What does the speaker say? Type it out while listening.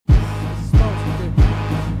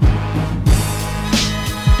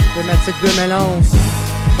Matik 2011,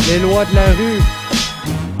 les lois de la rue.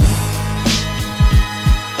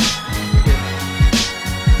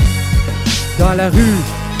 Dans la rue,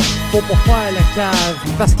 faut pas faire la cave,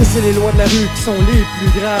 parce que c'est les lois de la rue qui sont les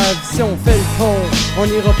plus graves. Si on fait le con, on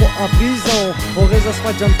n'ira pas en prison, on risque de se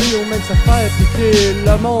faire jumper ou même se faire piquer.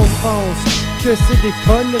 Le monde pense que c'est des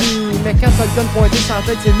conneries, mais quand t'as le gun pointé sur la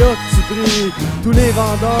tête, c'est là que tu brilles. Tous les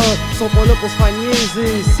vendeurs sont pas là pour se faire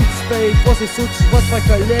niaiser. Si tu payes pas, c'est sûr que tu vas te faire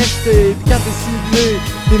collecter. Puis quand t'es ciblé,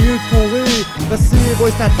 t'es mieux de courir, parce que si les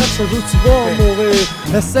boys t'attrapent, ce jour tu vas mourir.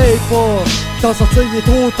 Essaye pas t'en sortir, il est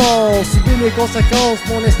trop tard. Subis les conséquences,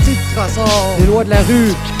 mon esti de crassard. Les lois de la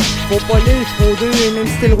rue, faut pas les frauder. Même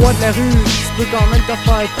si t'es le roi de la rue, tu peux quand même te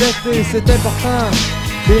faire péter. C'est important,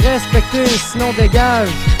 les respecter, sinon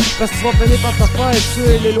dégage, parce que tu vas finir par te faire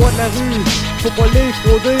tuer. Les lois de la rue, faut pas les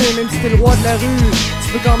frauder. Même si t'es le roi de la rue,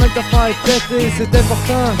 tu peux quand même te faire péter. C'est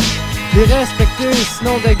important, les respecter,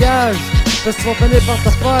 sinon dégage, parce que tu vas finir par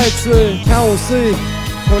te faire tuer. Quand on sait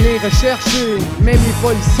qu'on est recherché, même les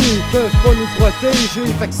policiers peuvent pas nous protéger.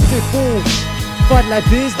 Fait que si t'es faux, pas de la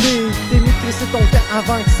bise, t'es mieux de crisser ton camp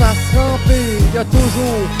avant que ça se remplit. Y'a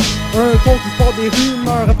toujours un con qui part des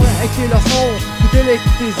rumeurs après avec les leçons, puis délègue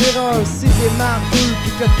tes erreurs. Si t'es mardeux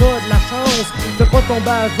puis que t'as de la chance, fais pas tomber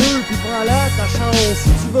aveugle puis prends-la ta chance.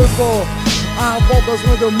 Si tu veux pas avoir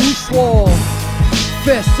besoin de mouchoir,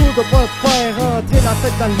 fais sûr de pas te faire rentrer la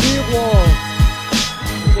tête dans le miroir.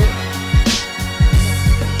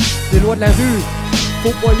 Les lois de la rue,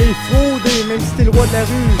 faut pas les frauder. Même si t'es le roi de la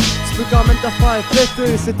rue, tu peux quand même te faire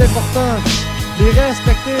péter. C'est important, les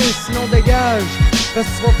respecter, sinon dégage, parce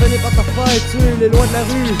que tu vas finir par te faire tuer. Les lois de la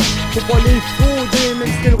rue, faut pas les frauder. Même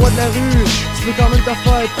si t'es le roi de la rue, tu peux quand même te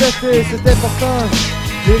faire péter. C'est important,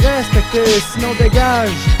 les respecter, sinon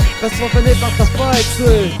dégage, parce que tu vas finir par te faire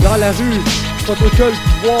tuer. Dans la rue, c'est pas toi que le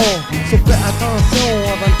pouvoir, sauf fais attention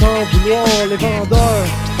avant de t'en vouloir. Les vendeurs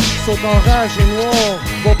sont en rage et noir,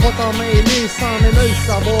 va pas t'en mêler sans même le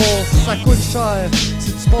savoir. Ça coûte cher,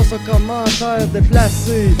 si tu penses un commentaire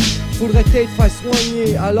déplacé, faudrait peut-être faire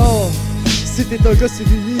soigner. Alors, si t'es un gars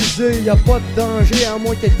civilisé, y'a pas de danger à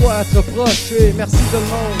moins qu'il y ait quoi à te reprocher. Merci tout le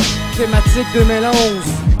monde. Thématique 2011,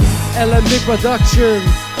 LMD Productions,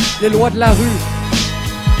 les lois de la rue.